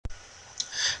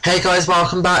Hey guys,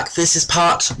 welcome back. This is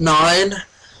part 9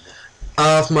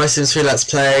 of my Sims 3 Let's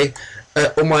Play.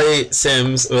 All my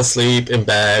Sims are asleep in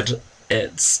bed.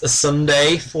 It's a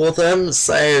Sunday for them,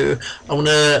 so I want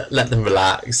to let them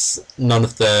relax. None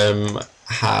of them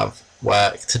have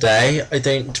work today, I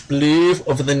don't believe,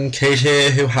 other than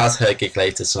Katie, who has her gig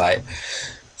later tonight.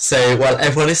 So while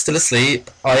everyone is still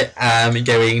asleep, I am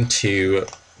going to...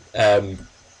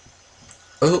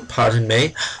 oh, pardon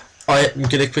me. I'm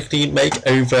going to quickly make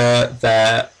over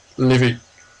their living...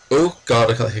 Oh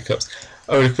god, I got hiccups.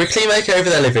 I'm going to quickly make over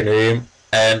their living room,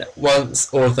 and once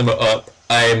all of them are up,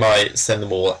 I might send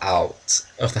them all out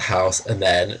of the house and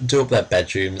then do up their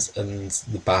bedrooms and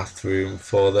the bathroom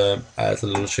for them as a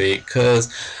little treat, because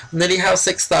I nearly have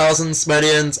 6,000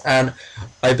 simoleons, and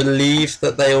I believe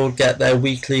that they all get their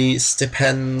weekly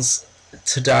stipends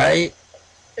today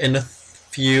in a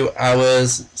few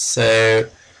hours, so...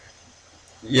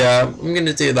 yeah, I'm going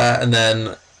to do that, and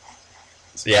then,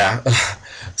 yeah,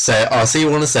 so I'll see you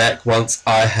in a sec once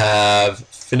I have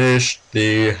finished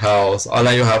the house. I'll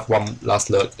let you have one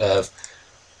last look at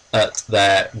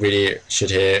their really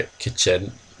shitty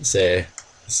kitchen. So,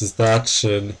 this is that,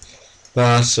 and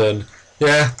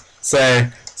yeah, so,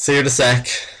 see you in a sec.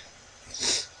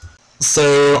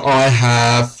 So, I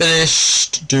have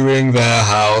finished doing their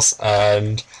house,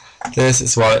 and this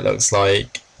is what it looks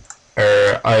like.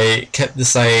 I kept the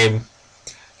same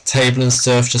table and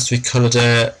stuff, just recoloured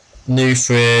it, new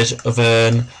fridge,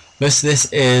 oven. Most of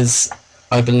this is,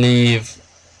 I believe,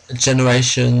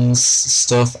 Generations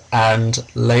stuff and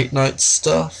late night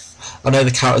stuff. I know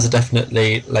the counters are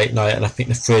definitely late night, and I think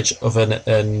the fridge, oven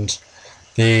and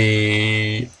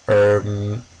the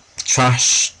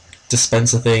trash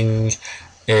dispenser thing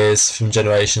is from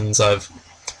Generations. I've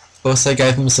also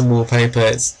gave them some wallpaper.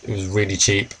 It was really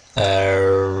cheap.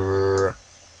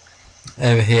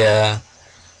 Over here,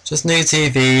 just new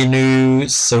TV, new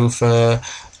sofa.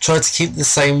 Tried to keep the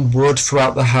same wood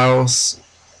throughout the house,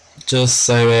 just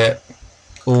so it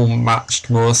all matched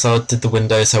more. So I did the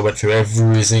window, so I went through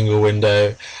every single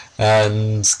window,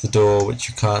 and the door, which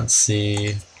you can't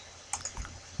see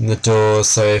in the door,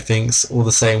 so everything's all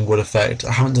the same wood effect.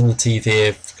 I haven't done the TV,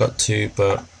 I've got to,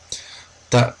 but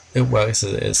that it works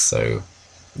as it is, so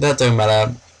that don't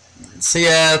matter. So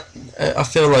yeah, I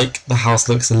feel like the house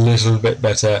looks a little bit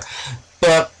better,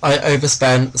 but I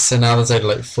overspent, so now there's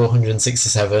only like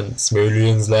 467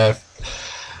 simoleons left,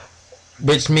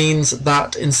 which means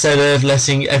that instead of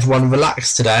letting everyone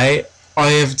relax today, I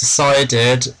have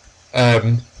decided,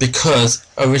 because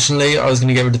originally I was going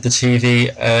to get rid of the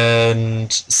TV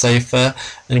and sofa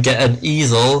and get an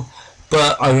easel,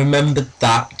 but I remembered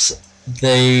that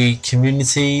the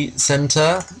community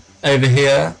centre over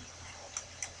here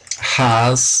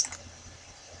has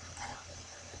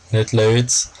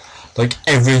loads, like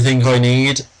everything I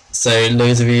need, so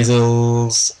loads of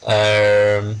easels,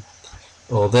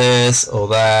 all this, all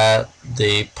that,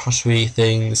 the pottery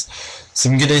things.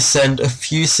 So I'm going to send a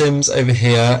few Sims over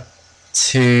here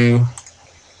to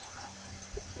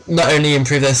not only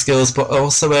improve their skills but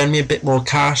also earn me a bit more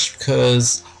cash,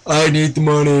 because I need the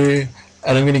money.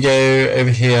 And I'm going to go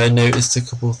over here. I noticed a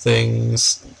couple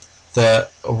things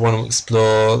that I want to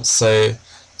explore, so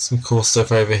some cool stuff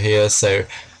over here. So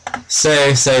I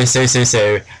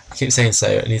keep saying so,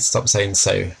 I need to stop saying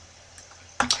so.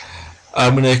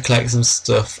 I'm going to collect some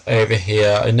stuff over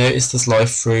here. I noticed this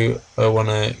life fruit, I want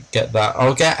to get that.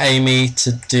 I'll get Amy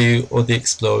to do all the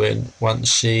exploring once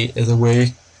she is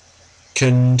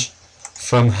awakened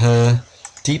from her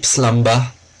deep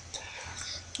slumber,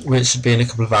 which should be in a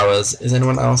couple of hours. Is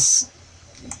anyone else?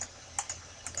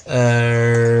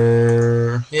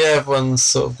 Yeah, everyone's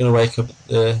sort of going to wake up at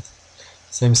the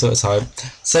same sort of time.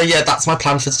 So yeah, that's my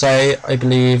plan for today, I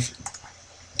believe,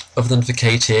 other than for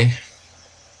Katie,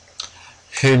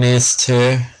 who needs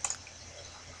to...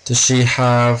 does she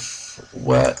have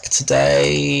work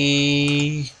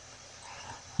today?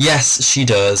 Yes, she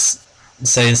does.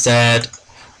 So instead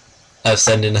of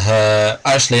sending her...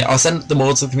 actually, I'll send them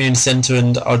all to the community centre,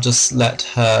 and I'll just let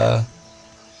her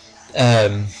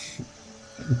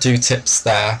do tips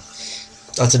there.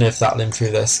 I don't know if that'll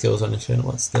improve their skills or anything.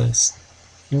 What's this?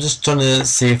 I'm just trying to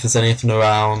see if there's anything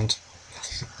around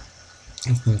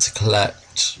for them to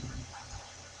collect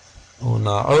or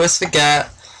not. I always forget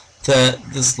that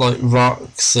there's like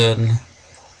rocks and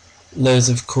loads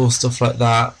of cool stuff like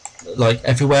that, like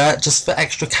everywhere, just for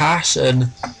extra cash,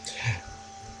 and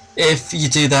if you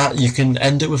do that you can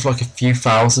end up with like a few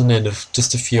thousand in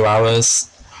just a few hours,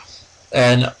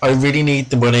 and I really need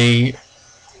the money,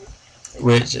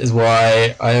 which is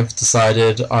why I have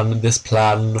decided on this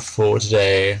plan for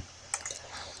today.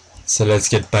 So let's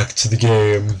get back to the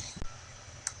game.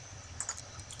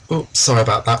 Oh, sorry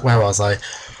about that. Where was I?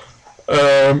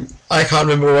 I can't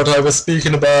remember what I was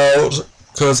speaking about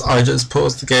because I just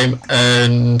paused the game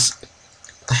and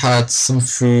had some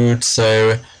food,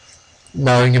 so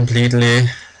now I'm completely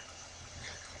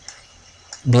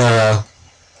blur.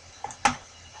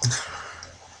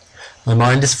 My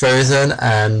mind is frozen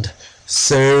and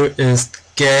so is the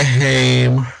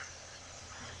game.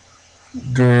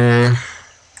 Grr.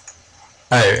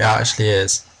 Oh, it actually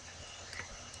is.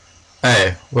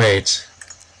 Oh, wait.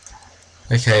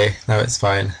 Okay, now it's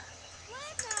fine.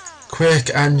 Quick,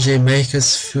 Angie, make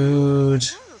us food.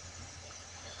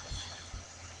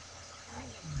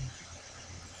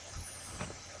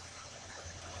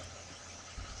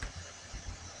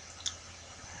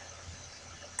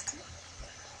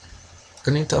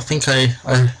 I think I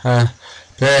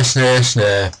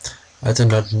do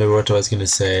not know what I was going to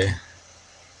say.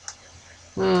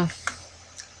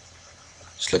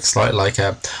 She looks slightly like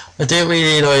her. I don't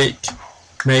really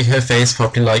make her face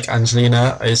properly like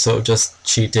Angelina. I sort of just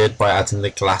cheated by adding the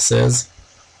glasses.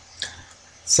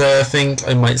 So I think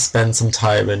I might spend some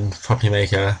time and properly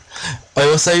make her. I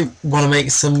also want to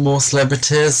make some more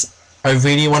celebrities. I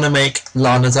really want to make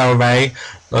Lana Del Rey.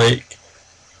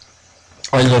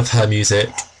 I love her music.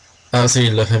 I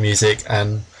absolutely love her music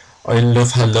and I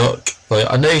love her look.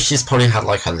 I know she's probably had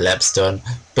her lips done,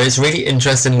 but it's a really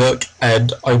interesting look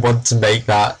and I want to make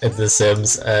that in The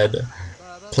Sims and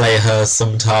play her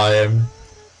sometime.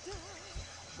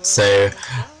 So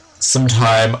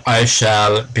sometime I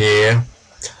shall be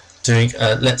doing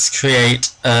Let's Create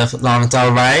Lana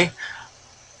Del Rey.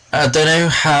 I don't know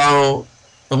how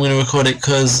I'm going to record it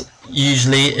because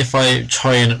usually if I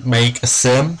try and make a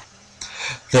sim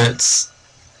that's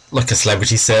like a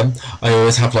celebrity sim, I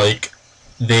always have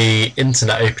the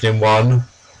internet open in one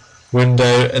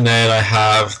window and then I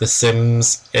have the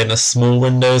Sims in a small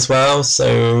window as well,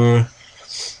 so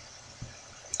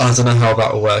I don't know how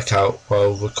that will work out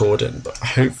while recording, but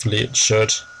hopefully it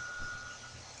should.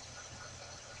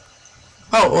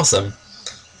 Oh, awesome.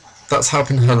 That's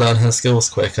helping her learn her skills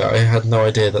quicker. I had no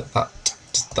idea that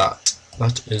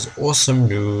is awesome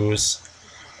news.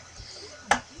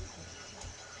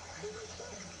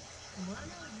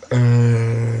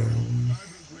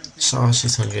 So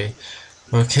she's hungry.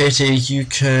 Well, Katie, you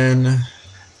can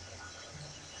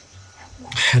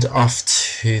head off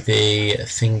to the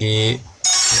thingy.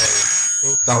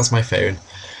 Oh, that was my phone.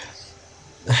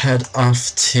 Head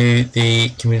off to the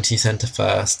community centre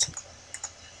first.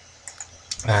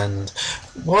 And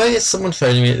why is someone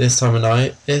phoning me at this time of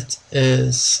night? It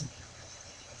is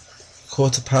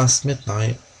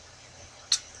midnight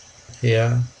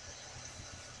here.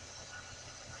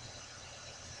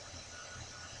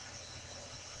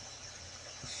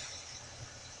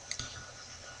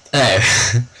 Oh.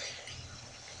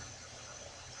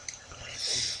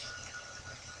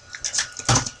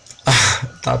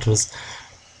 That was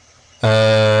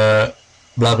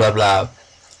blah blah blah.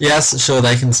 Yes, sure,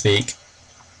 they can speak.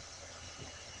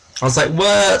 I was like,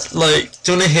 what? Do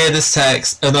you want to hear this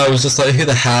text? And I was just like, who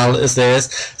the hell is this?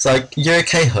 It's like, you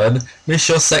okay, hun? Miss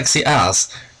your sexy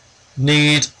ass.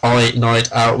 Need I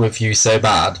night out with you so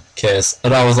bad? Kiss.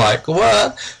 And I was like,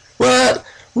 what? What?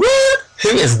 What? Who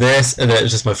is this? And it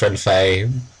was just my friend Faye.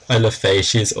 I love Faye,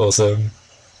 she's awesome.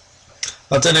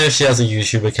 I don't know if she has a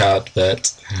YouTube account,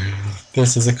 but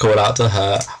this is a call out to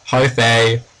her. Hi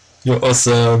Faye, you're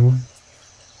awesome.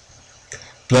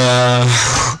 Blah.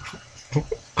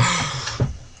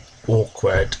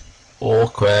 Awkward.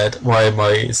 Awkward. Why am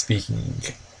I speaking?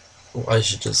 I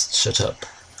should just shut up.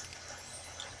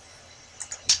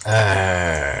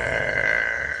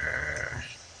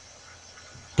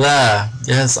 Blah.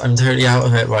 Yes, I'm totally out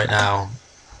of it right now.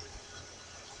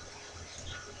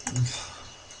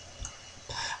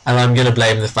 And I'm gonna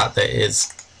blame the fact that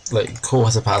it's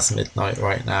midnight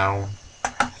right now.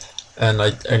 And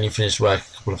I only finished work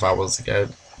a couple of hours ago.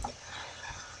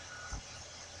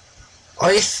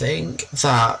 I think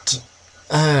that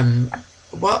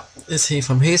what is he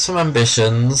from? He's from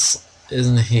Ambitions,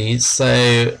 isn't he?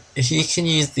 So he can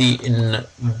use the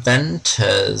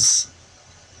inventors.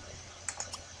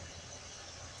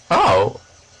 Oh,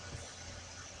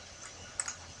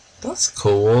 that's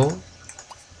cool.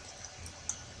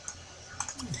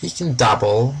 He can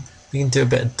dabble. He can do a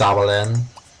bit of dabbling.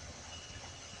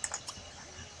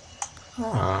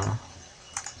 Ah,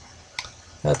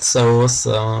 that's so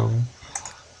awesome.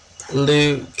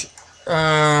 Luke,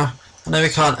 I know we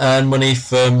can't earn money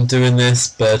from doing this,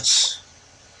 but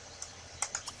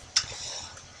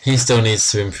he still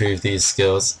needs to improve these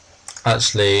skills.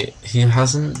 Actually, he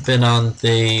hasn't been on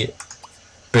the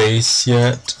base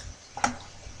yet,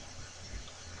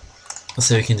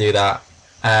 so we can do that.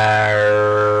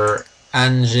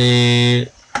 Angie,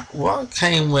 what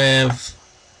came with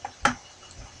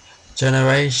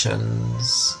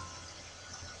Generations?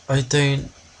 I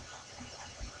don't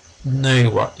know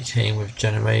what came with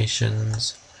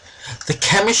Generations. The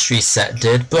chemistry set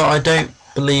did, but I don't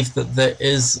believe that there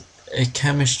is a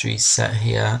chemistry set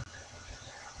here.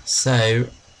 So,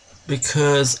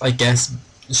 because I guess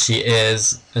she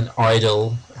is an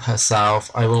idol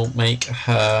herself, I will make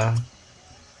her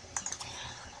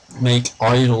make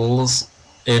idols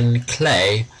in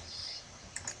clay.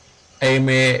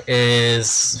 Amy is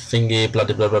thingy blah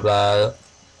blah blah blah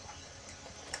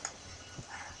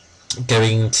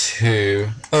going to,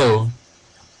 oh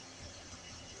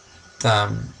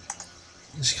damn,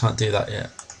 she can't do that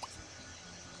yet.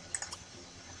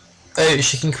 Oh,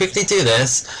 she can quickly do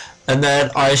this, and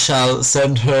then I shall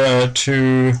send her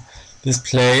to this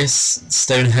place,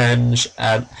 Stonehenge,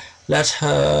 and let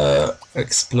her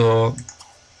explore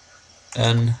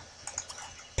and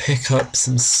pick up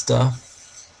some stuff.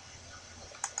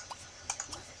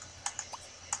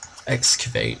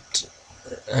 Excavate.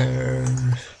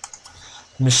 I'm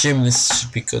assuming this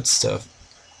should be good stuff.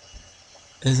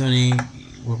 Is there any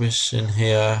rubbish in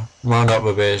here? Well, not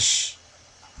rubbish.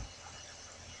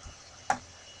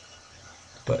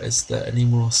 But is there any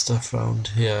more stuff around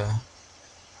here?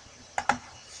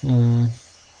 I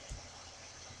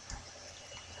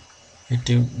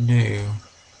don't know.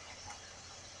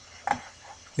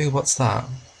 Ooh, what's that?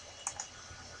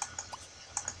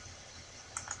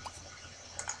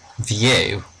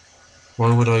 View?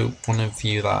 Why would I want to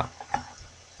view that?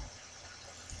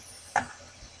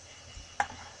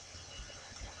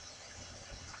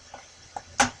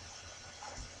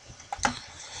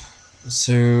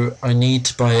 So I need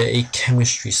to buy a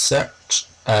chemistry set.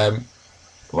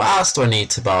 What else do I need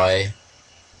to buy?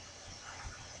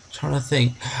 I'm trying to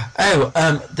think. Oh,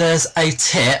 there's a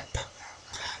tip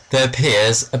that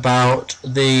appears about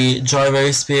the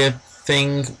gyrosphere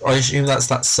thing. I assume that's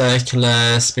that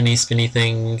circular spinny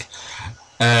thing.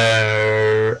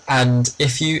 And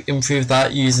if you improve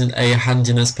that using a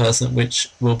handiness person, which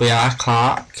will be our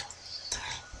Clark,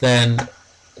 then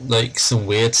like some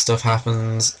weird stuff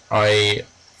happens, I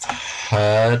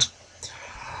heard.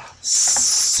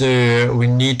 So we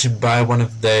need to buy one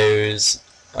of those.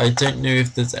 I don't know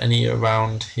if there's any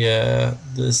around here.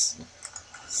 There's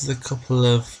a couple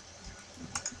of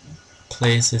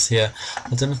places here. I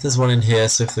don't know if there's one in here,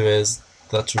 so if there is,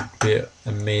 that would be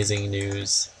amazing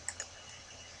news.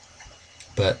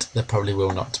 But there probably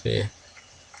will not be.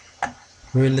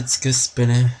 Well, let's go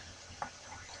spinning.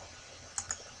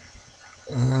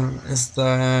 Is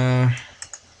there...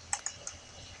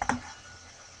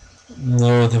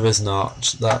 No, there is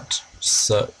not. That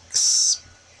sucks.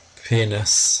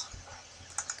 Penis.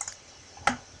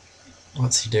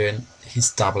 What's he doing?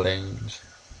 He's dabbling.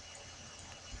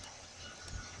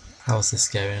 How's this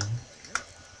going?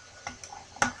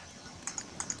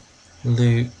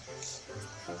 Luke.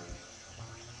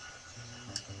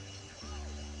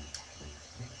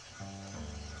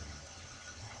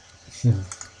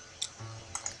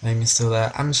 Amy's still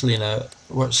there. Angelina,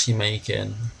 what's she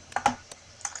making?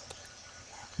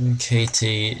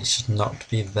 Katie should not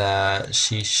be there.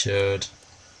 She should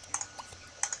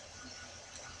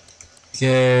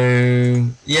go...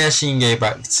 Yeah, she can go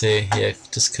back to here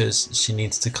just because she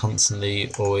needs to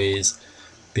constantly always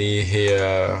be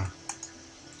here.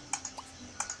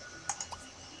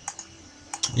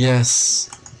 Yes,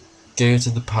 go to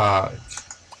the park.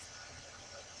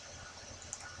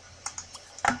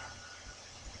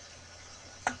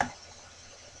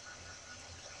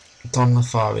 Don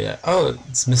Lothario. Oh,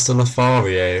 it's Mr.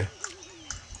 Lothario.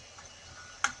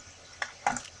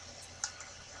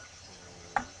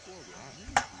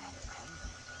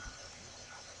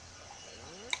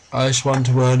 I just want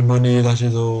to earn money, that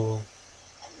is all.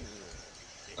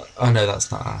 Oh no,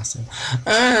 that's not awesome.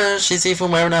 She's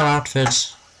even wearing her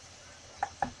outfit.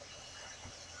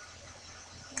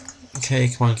 Okay,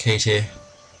 come on, Katie.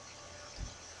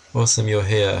 Awesome, you're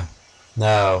here.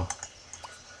 Now.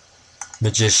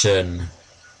 Magician.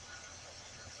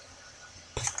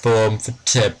 Perform for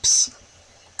tips.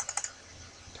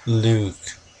 Luke.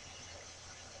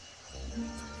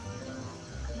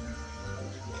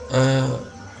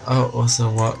 Oh,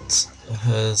 awesome. What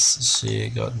has she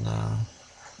got now?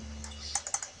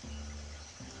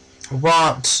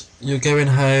 What? You're going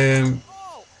home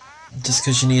just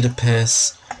because you need a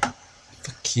piss?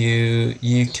 Fuck you.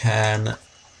 You can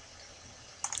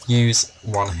use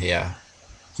one here.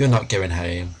 You're not going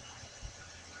home.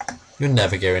 You're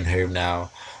never going home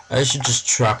now. I should just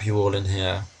trap you all in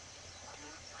here.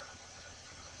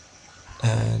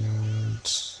 And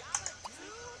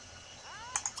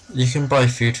You can buy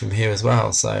food from here as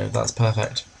well, so that's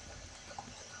perfect.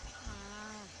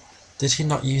 Did he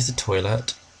not use the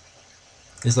toilet?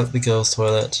 Is that the girls'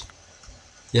 toilet?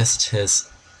 Yes, it is.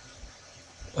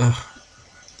 Ugh,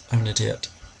 I'm an idiot.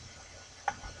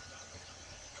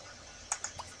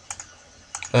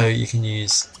 Oh, you can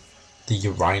use the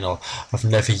urinal. I've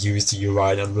never used a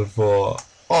urinal before.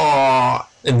 Oh,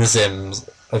 in The Sims.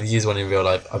 I've used one in real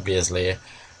life, obviously,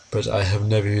 but I have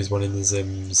never used one in The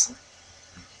Sims.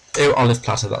 Oh, olive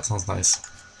platter, that sounds nice.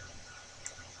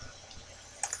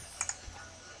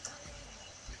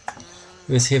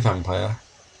 Is he a vampire?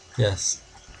 Yes.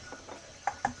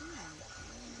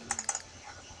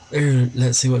 Oh,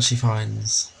 let's see what she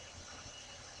finds.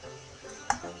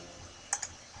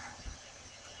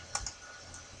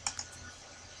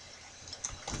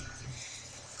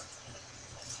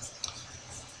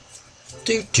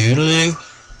 Doo-doo-doo.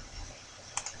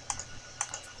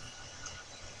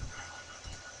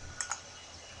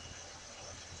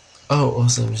 Oh,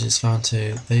 awesome, she's found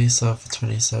 2. They sell for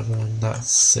 27,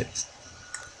 that's 6.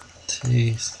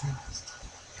 I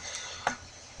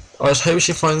just hope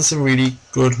she finds some really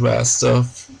good rare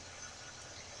stuff.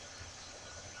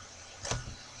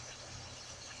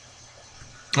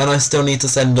 And I still need to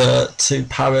send her to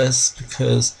Paris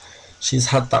because she's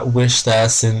had that wish there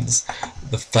since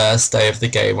the first day of the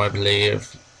game, I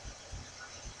believe.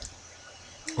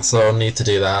 So I'll need to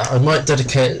do that. I might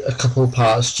dedicate a couple of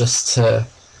parts just to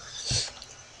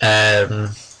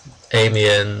Amy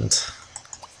and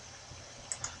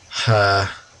her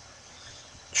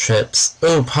trips.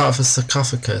 Oh, part of a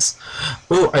sarcophagus.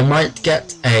 Oh, I might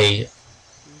get a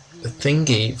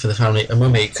thingy for the family, a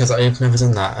mummy, because I've never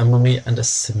done that. A mummy and a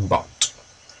Simbot.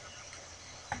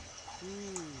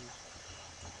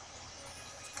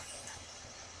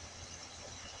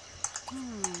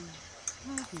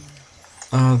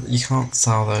 Oh, you can't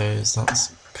sell those,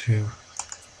 that's poo.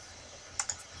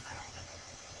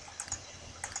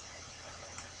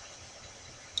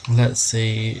 Let's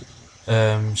see,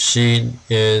 she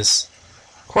is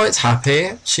quite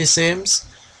happy, she seems.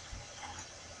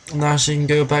 Now she can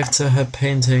go back to her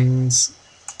paintings.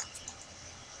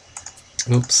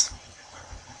 Oops.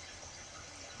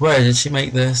 Where did she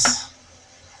make this?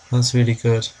 That's really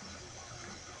good.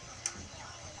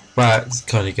 Wow, it's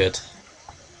kind of good.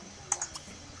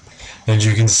 And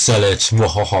you can sell it.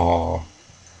 Mwahaha.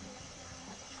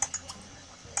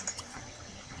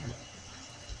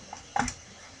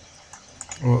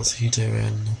 What's he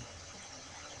doing?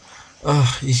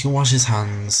 Oh, he can wash his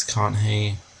hands, can't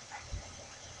he?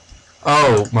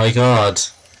 Oh my god.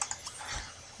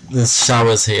 There's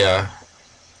showers here.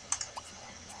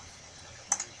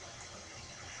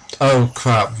 Oh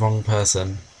crap, wrong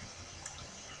person.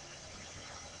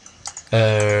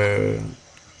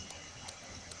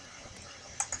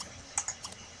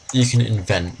 You can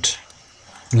invent.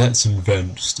 Let's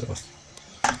invent stuff.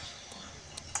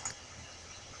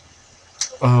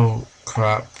 Oh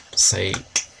crap sake.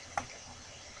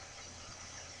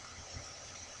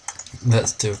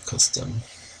 Let's do a custom.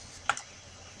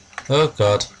 Oh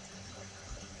god.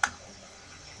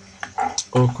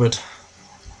 Awkward.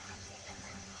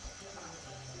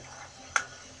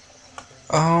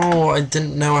 Oh, I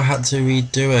didn't know I had to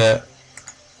redo it.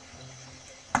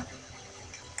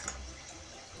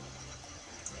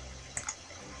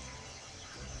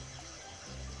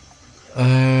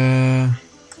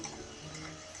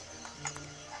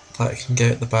 That can go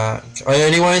at the back. I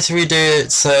only wanted to redo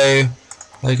it so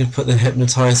I could put the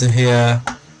hypnotizer here,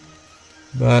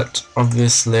 but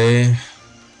obviously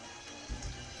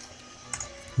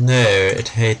no, it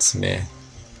hates me.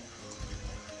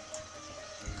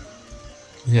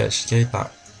 Yeah, it should go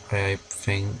that way, I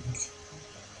think.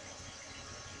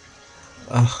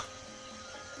 Ugh.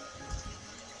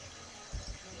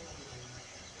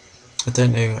 I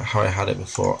don't know how I had it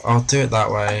before. I'll do it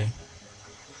that way.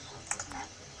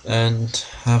 And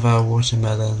have our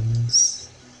watermelons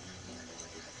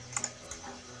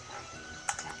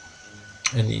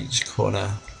in each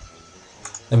corner.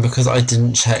 And because I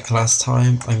didn't check last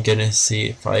time, I'm gonna see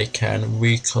if I can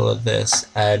recolor this,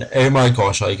 and oh my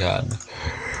gosh I can.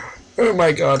 Oh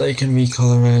my god, I can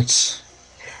recolor it.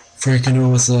 Freaking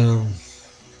awesome.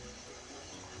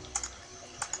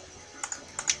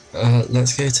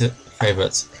 Let's go to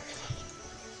favorites.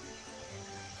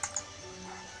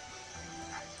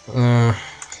 Oh,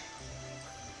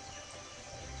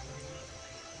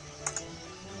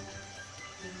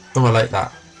 I like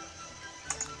that.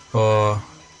 Or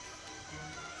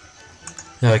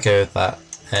yeah, I'll go with that.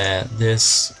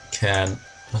 This can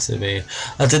possibly be.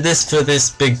 I did this for this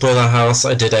Big Brother house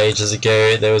I did ages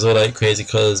ago. There was all like crazy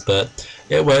colours, but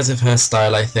it works with her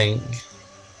style, I think.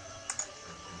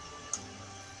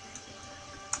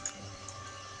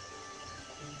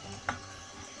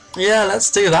 Yeah, let's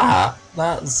do that.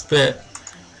 That's a bit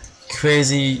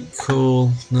crazy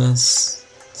coolness.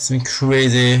 Some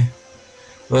crazy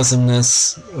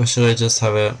awesomeness. Or should I just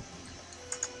have it?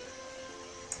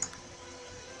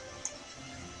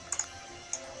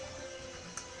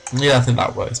 Yeah, I think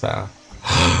that works better.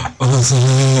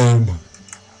 Awesome!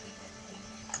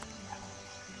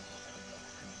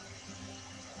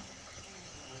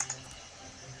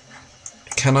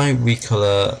 Can I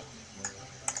recolor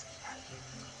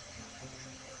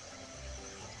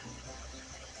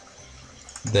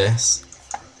this?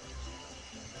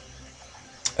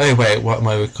 Oh wait, what am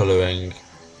I recoloring?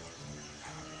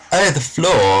 Oh, the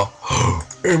floor!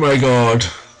 Oh my god!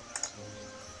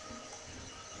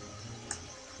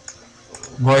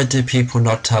 Why do people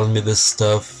not tell me this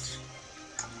stuff?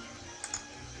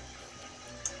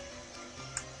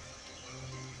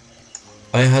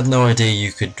 I had no idea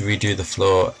you could redo the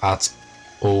floor at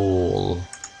all.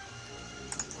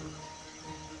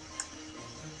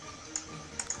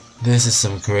 This is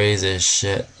some crazy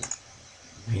shit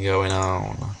going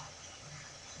on.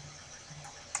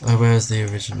 Oh, where's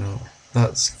the original?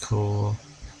 That's cool.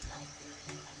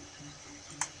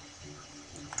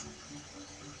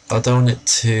 I don't want it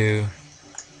to,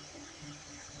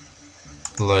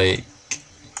 like,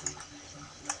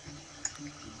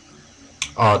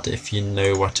 odd, if you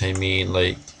know what I mean,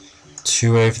 like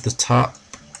too over the top.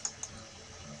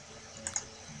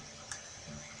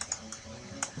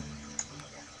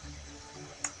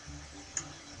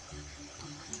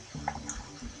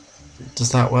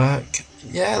 Does that work?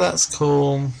 Yeah, that's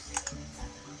cool.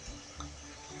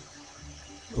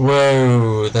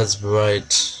 Whoa, that's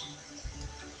bright.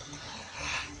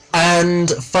 And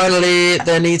finally,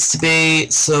 there needs to be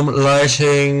some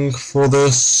lighting for the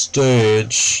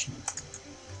stage,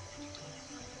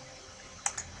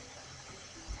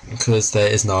 because there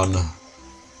is none.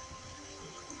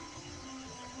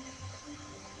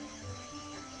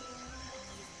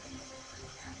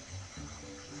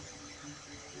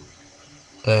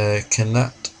 Can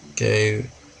that go?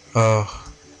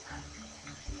 Oh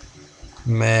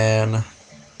man.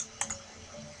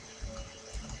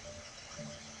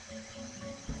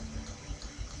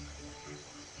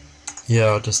 Yeah,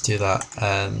 I'll just do that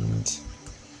and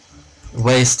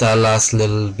waste our last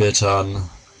little bit on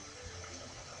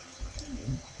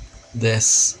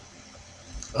this.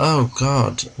 Oh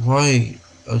god, why?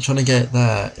 I'm trying to get it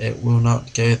there. It will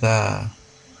not go there.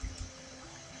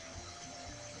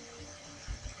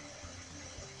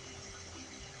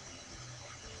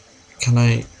 Can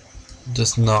I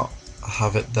just not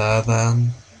have it there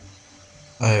then?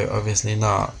 Oh, obviously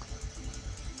not.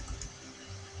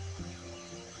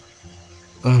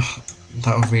 Ugh,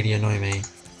 that would really annoy me.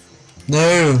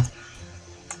 No!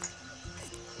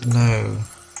 No.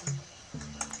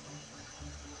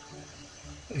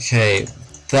 Okay,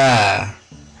 there.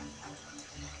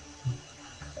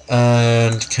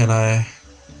 And can I...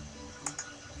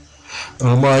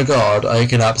 Oh my god, I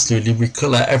can absolutely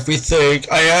recolor everything.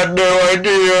 I had no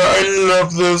idea. I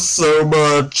love this so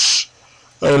much.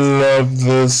 I love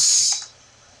this.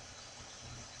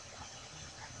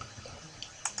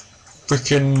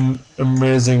 Freaking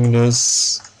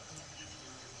amazingness.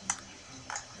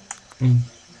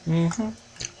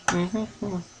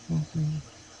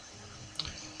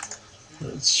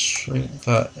 Let's shrink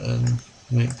that and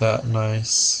make that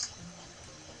nice.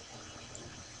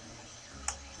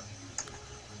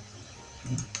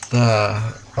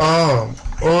 There. Oh,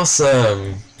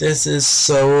 awesome. This is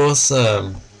so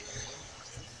awesome.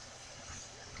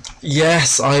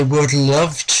 Yes, I would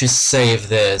love to save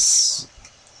this.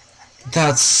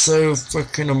 That's so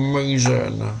freaking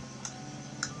amazing.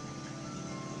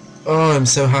 Oh, I'm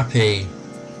so happy.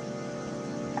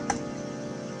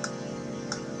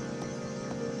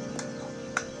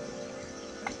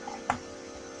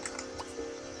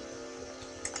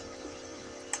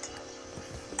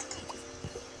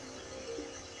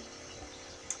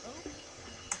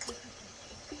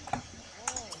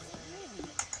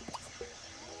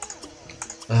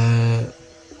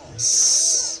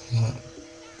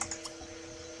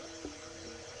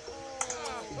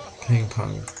 Ping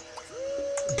pong.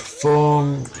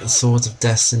 Perform Swords of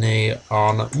Destiny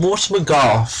on Mortimer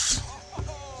Goth.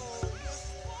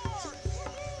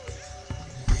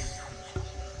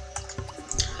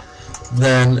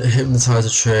 Then hypnotize a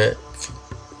trick.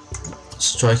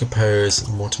 Strike a pose,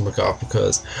 Mortimer Goth,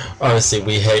 because obviously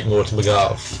we hate Mortimer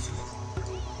Goth.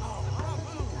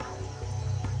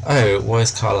 Oh, why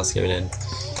is Carlos going in?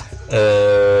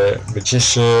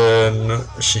 Magician,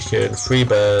 Chicken, Free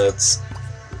Birds,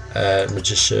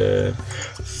 Magician,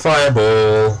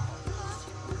 Fireball,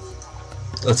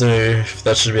 I don't know if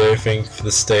that should be everything for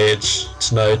the stage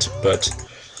tonight, but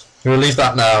we'll leave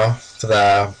that now for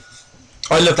there.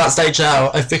 I love that stage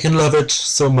now. I freaking love it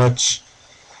so much.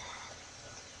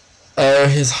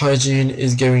 His hygiene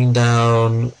is going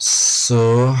down,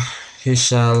 so he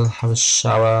shall have a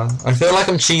shower. I feel like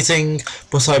I'm cheating,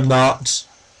 but I'm not.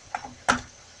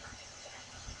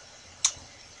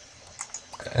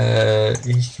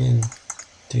 He can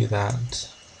do that.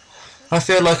 I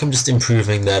feel like I'm just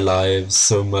improving their lives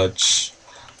so much.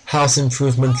 House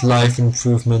improvement, life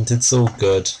improvement, it's all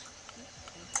good.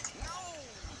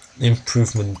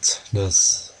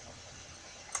 Improvementness.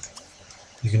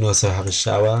 You can also have a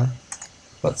shower.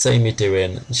 What's Amy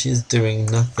doing? She's doing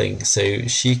nothing, so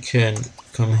she can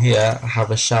come here,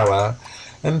 have a shower,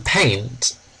 and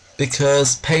paint.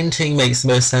 Because painting makes the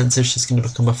most sense if she's going to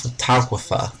become a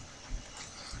photographer.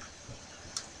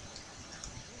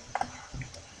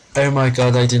 Oh my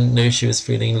god, I didn't know she was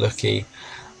feeling lucky.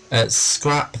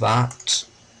 Scrap that.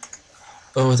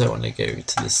 Oh, I don't want to go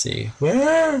to the sea.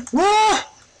 Where? What?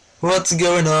 What's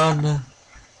going on?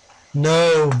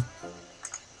 No.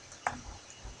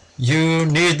 You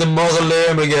need the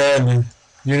mausoleum again.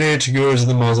 You need to go to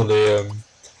the mausoleum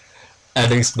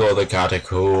and explore the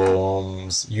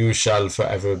catacombs. You shall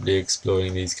forever be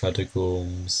exploring these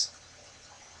catacombs.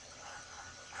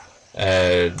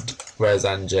 And where's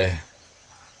Angie?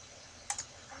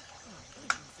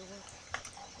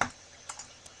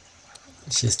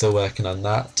 She's still working on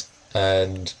that,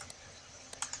 and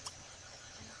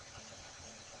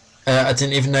I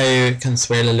didn't even know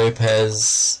Consuelo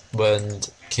Lopez and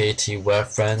Katie were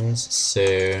friends,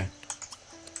 so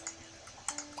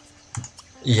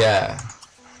yeah.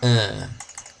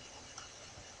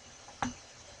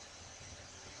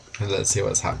 Let's see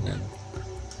what's happening.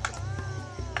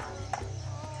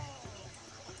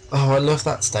 Oh, I love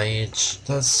that stage.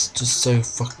 That's just so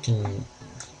fucking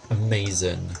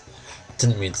amazing.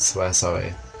 Didn't mean to swear,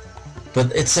 sorry.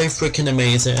 But it's so freaking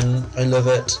amazing. I love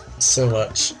it so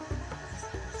much.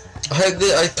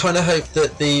 I kind of hope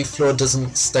that the floor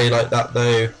doesn't stay like that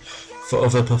though for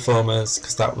other performers,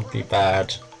 because that would be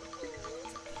bad.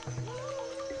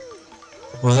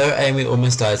 Although Amy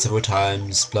almost died several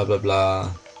times, blah blah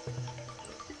blah.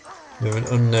 We're an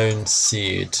unknown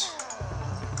seed.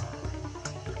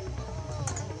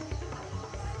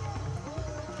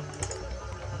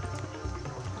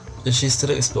 Is she still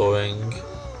exploring?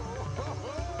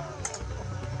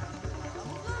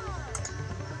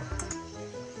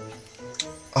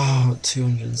 Oh,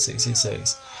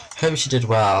 266. Hope she did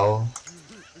well.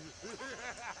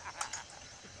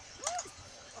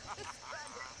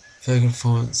 Vocal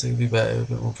performance, it would be better, a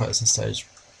bit more practice on stage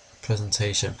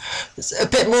presentation. It's a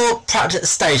bit more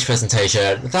practice stage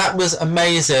presentation. That was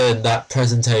amazing, that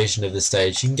presentation of the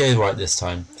stage. You can go right this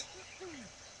time.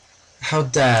 How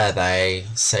dare they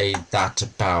say that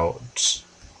about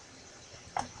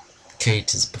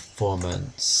Katie's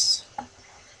performance?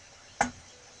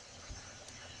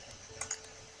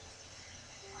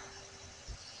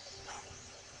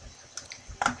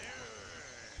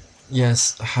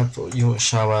 Yes, have your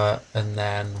shower and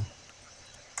then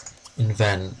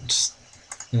invent.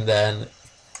 And then,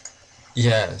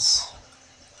 yes.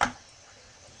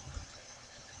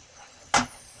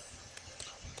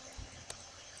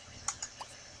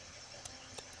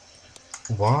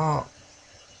 What?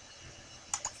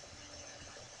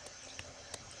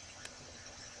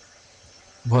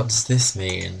 What does this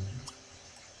mean?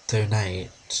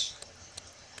 Donate.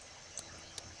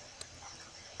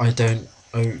 I don't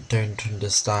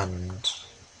understand.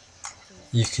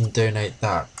 You can donate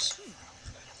that.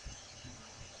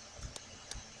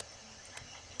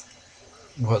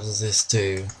 What does this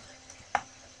do?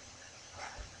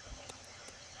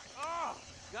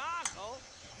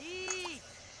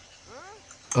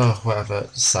 Oh, whatever,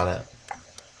 sell it.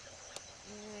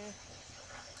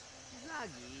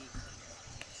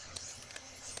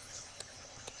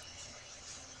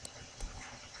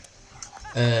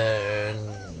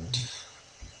 And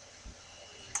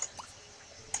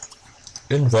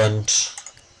invent.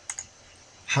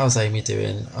 How's Amy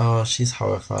doing? Oh, she's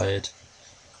horrified.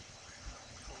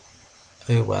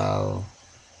 Oh well.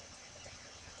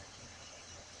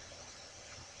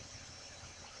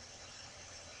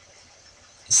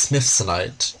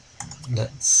 Smithsonite.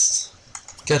 Let's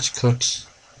get cut.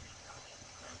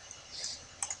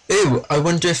 Ooh, I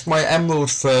wonder if my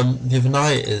emerald from the other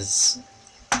night is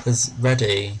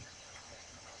ready.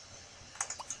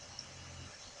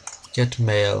 Get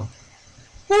mail.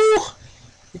 Woo!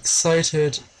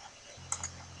 Excited.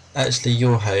 Actually,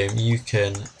 you're home. You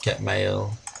can get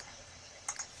mail.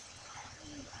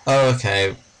 Oh,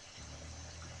 okay.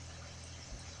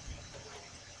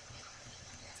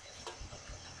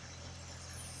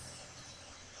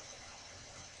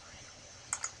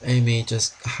 Amy,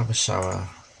 just have a shower.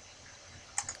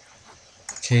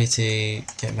 Katie,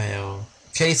 get mail.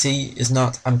 Katie is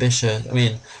not ambitious. I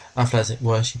mean, athletic.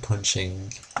 Why is she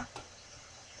punching?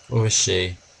 Or is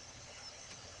she?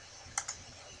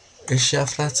 Is she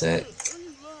athletic?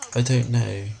 I don't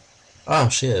know. Oh,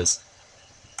 she is.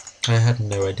 I had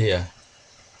no idea.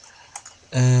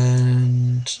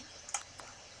 And...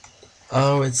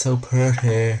 oh, it's so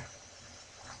pretty.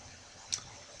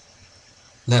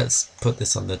 Let's put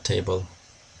this on the table.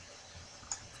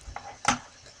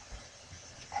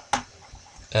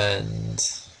 And...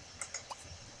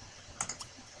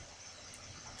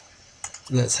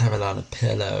 let's have it on a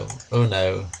pillow. Oh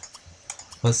no.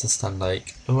 What's the stand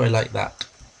like? Oh, I like that.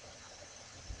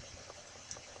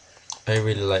 I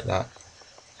really like that.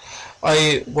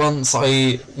 Once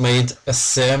I made a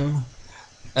sim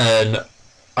and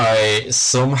I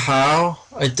somehow,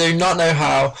 I do not know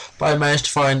how, but I managed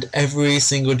to find every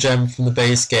single gem from the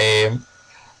base game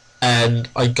and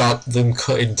I got them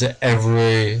cut into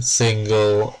every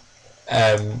single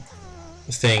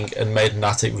thing and made an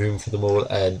attic room for them all,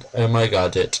 and oh my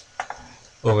god, it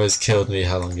almost killed me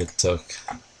how long it took.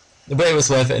 But it was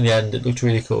worth it in the end. It looked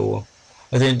really cool.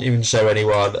 I didn't even show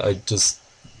anyone, I just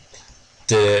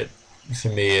did it for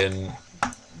me, and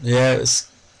yeah, it was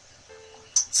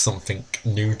something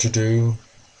new to do.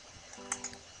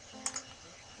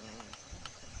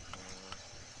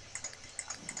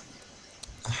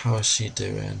 How is she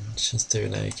doing? She's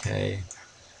doing okay.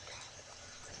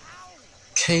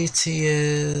 Katie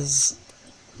is...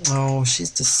 oh, she's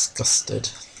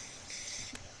disgusted.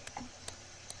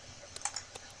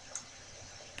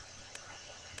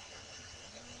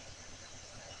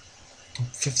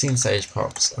 $15 sage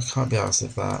pops. I can't be arsed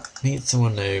with that. Meet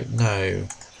someone new. No.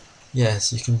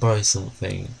 Yes, you can buy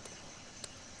something.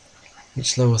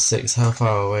 Which level 6? How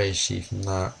far away is she from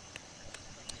that?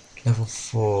 Level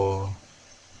 4.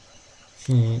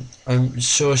 I'm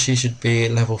sure she should be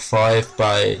level 5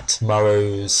 by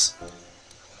tomorrow's...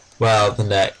 well, the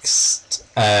next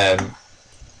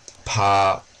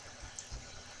part.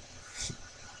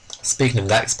 Speaking of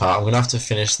next part, I'm going to have to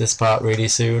finish this part really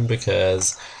soon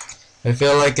because I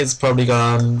feel like it's probably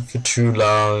gone for too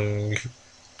long.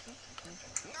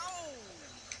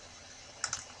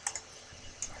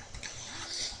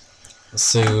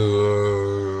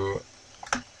 So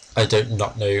I don't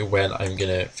not know when I'm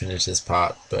gonna finish this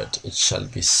part, but it shall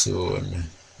be soon,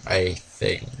 I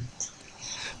think.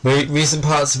 My recent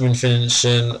parts have been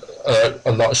finishing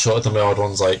a lot shorter than my old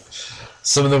ones. Like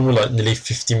some of them were like nearly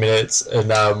 50 minutes, and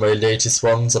now my latest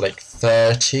ones are like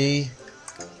 30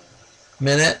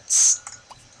 minutes.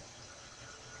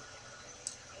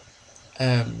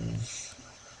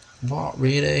 What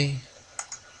really?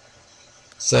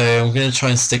 So I'm gonna try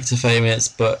and stick to 30 minutes,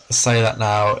 but I say that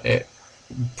now, it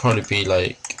would probably be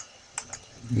like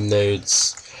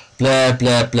loads, blah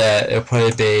blah blah. It'll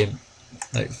probably be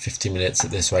like 50 minutes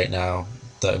at this rate now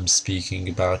that I'm speaking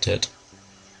about it.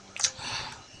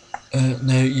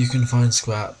 No, you can find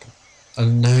scrap.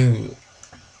 No,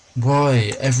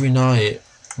 why every night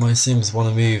my Sims want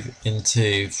to move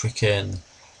into freaking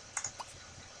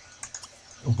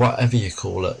whatever you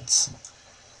call it.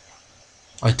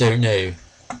 I don't know.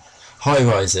 High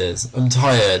rises. I'm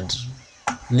tired.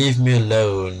 Leave me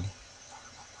alone.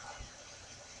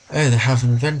 Oh, they have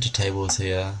inventor tables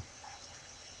here.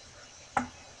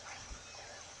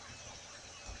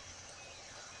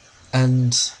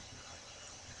 And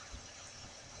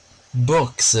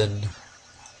books and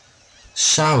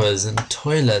showers and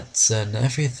toilets and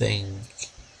everything.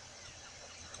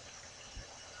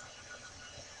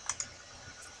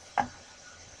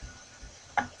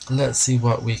 Let's see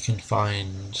what we can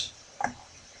find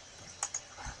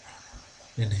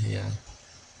in here.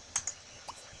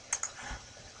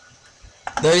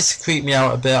 Those creep me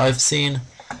out a bit. I've seen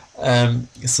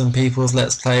some people's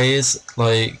let's plays,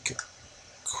 like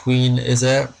Queen, is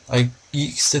it? I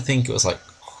used to think it was like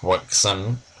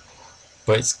Quixon,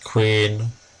 but it's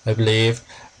Queen, I believe,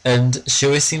 and she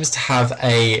always seems to have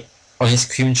a ice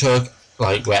cream truck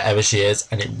like wherever she is,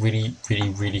 and it really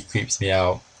creeps me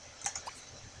out,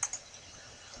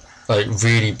 like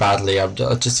really badly. I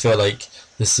just feel like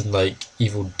there's some like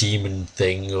evil demon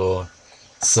thing or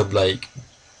some like,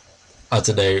 I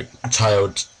don't know,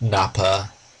 child napper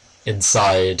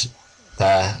inside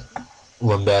there,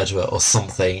 or a murderer or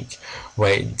something,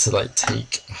 waiting to like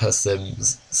take her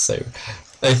Sims. So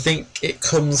I think it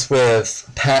comes with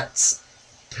pets,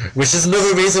 which is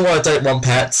another reason why I don't want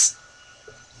pets,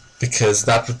 because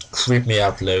that would creep me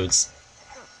out loads.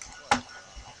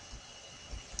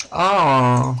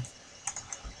 Ah.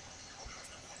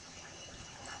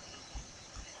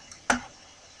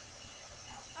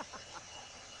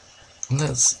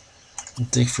 Let's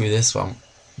dig through this one.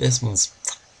 This one's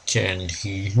fucking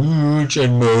huge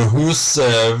and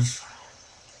massive.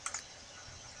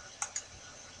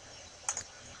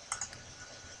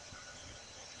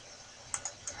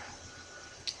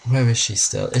 Where is she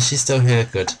still? Is she still here?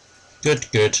 Good.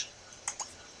 Good, good.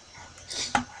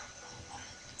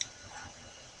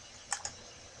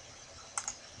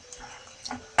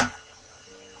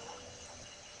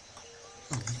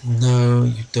 No,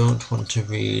 you don't want to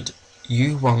read.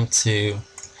 You want to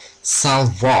sell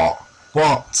what?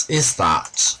 What is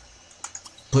that?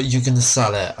 But you're gonna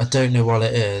sell it. I don't know what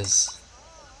it is.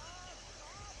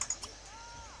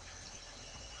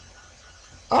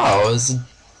 Oh, it's a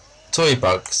toy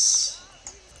box.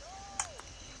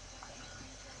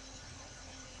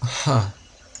 Huh.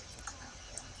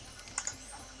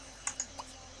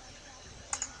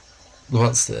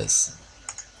 What's this?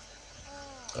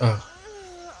 Oh.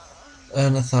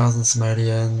 Earn 1,000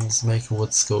 simoleons, make a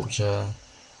wood sculpture.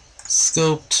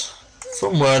 Sculpt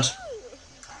from wood.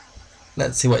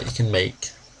 Let's see what you can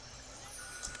make.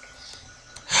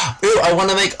 Ooh, I want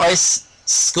to make ice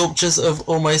sculptures of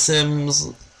all my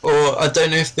Sims. Or I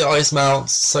don't know if the ice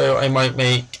melts, so I might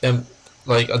make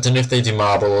like, I don't know if they do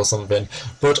marble or something,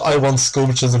 but I want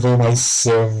sculptures of all my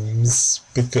Sims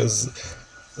because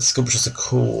the sculptures are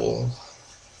cool.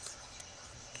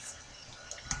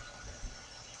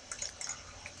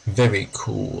 Very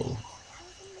cool.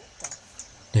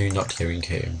 No, you're not going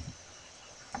home.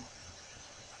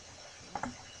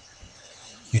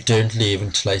 You don't leave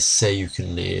until I say you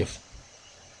can leave.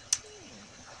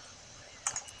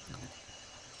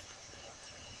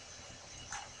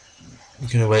 I'm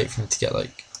gonna wait for him to get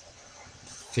like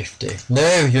 50.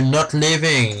 No, you're not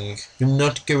leaving. You're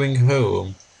not going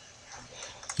home.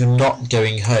 You're not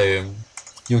going home.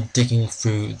 You're digging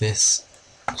through this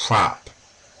crap.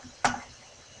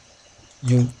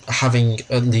 You're having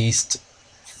at least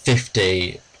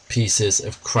 50 pieces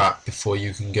of crap before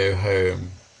you can go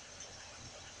home.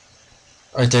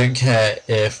 I don't care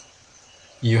if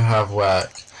you have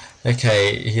work.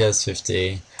 Okay, he has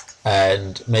 50.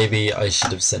 And maybe I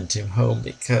should have sent him home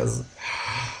because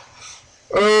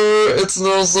it's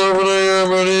now 7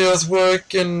 AM and he has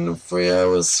work in 3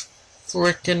 hours.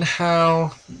 Frickin'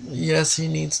 hell. Yes, he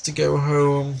needs to go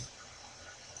home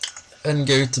and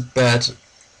go to bed.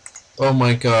 Oh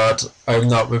my god, I'm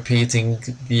not repeating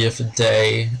the other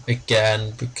day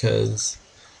again because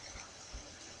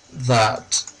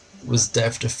that was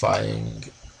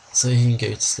death-defying. So he can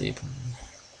go to sleep.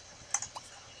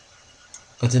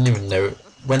 I didn't even know.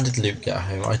 When did Luke get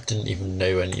home? I didn't even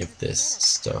know any of this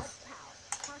stuff.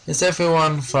 Is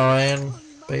everyone fine,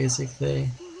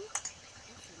 basically?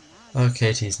 Oh,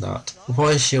 Katie's not.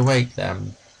 Why is she awake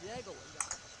then?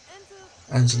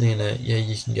 Angelina, yeah,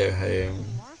 you can go home.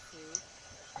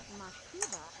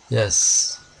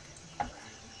 Yes.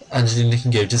 Angelina can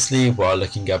go to sleep while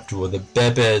looking after all the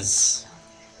babies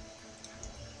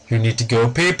who need to go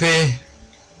pee-pee.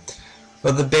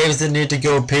 Or the babies that need to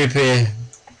go pee-pee.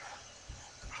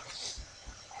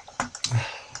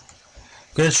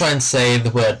 I'm going to try and say the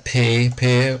word pee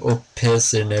or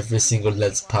piss in every single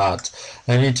Let's part.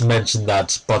 I need to mention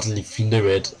that bodily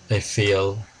fluid, I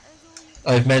feel.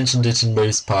 I've mentioned it in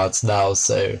most parts now,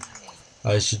 so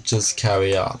I should just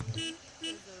carry on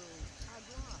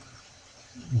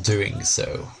doing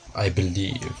so, I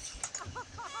believe.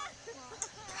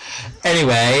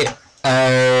 Anyway,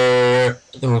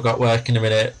 we've got work in a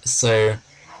minute, so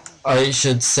I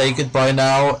should say goodbye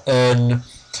now and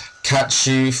catch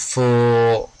you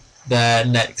for the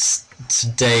next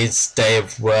today's day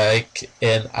of work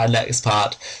in our next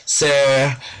part.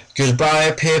 So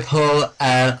goodbye people,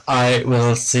 and I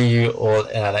will see you all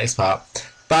in our next part.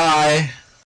 Bye.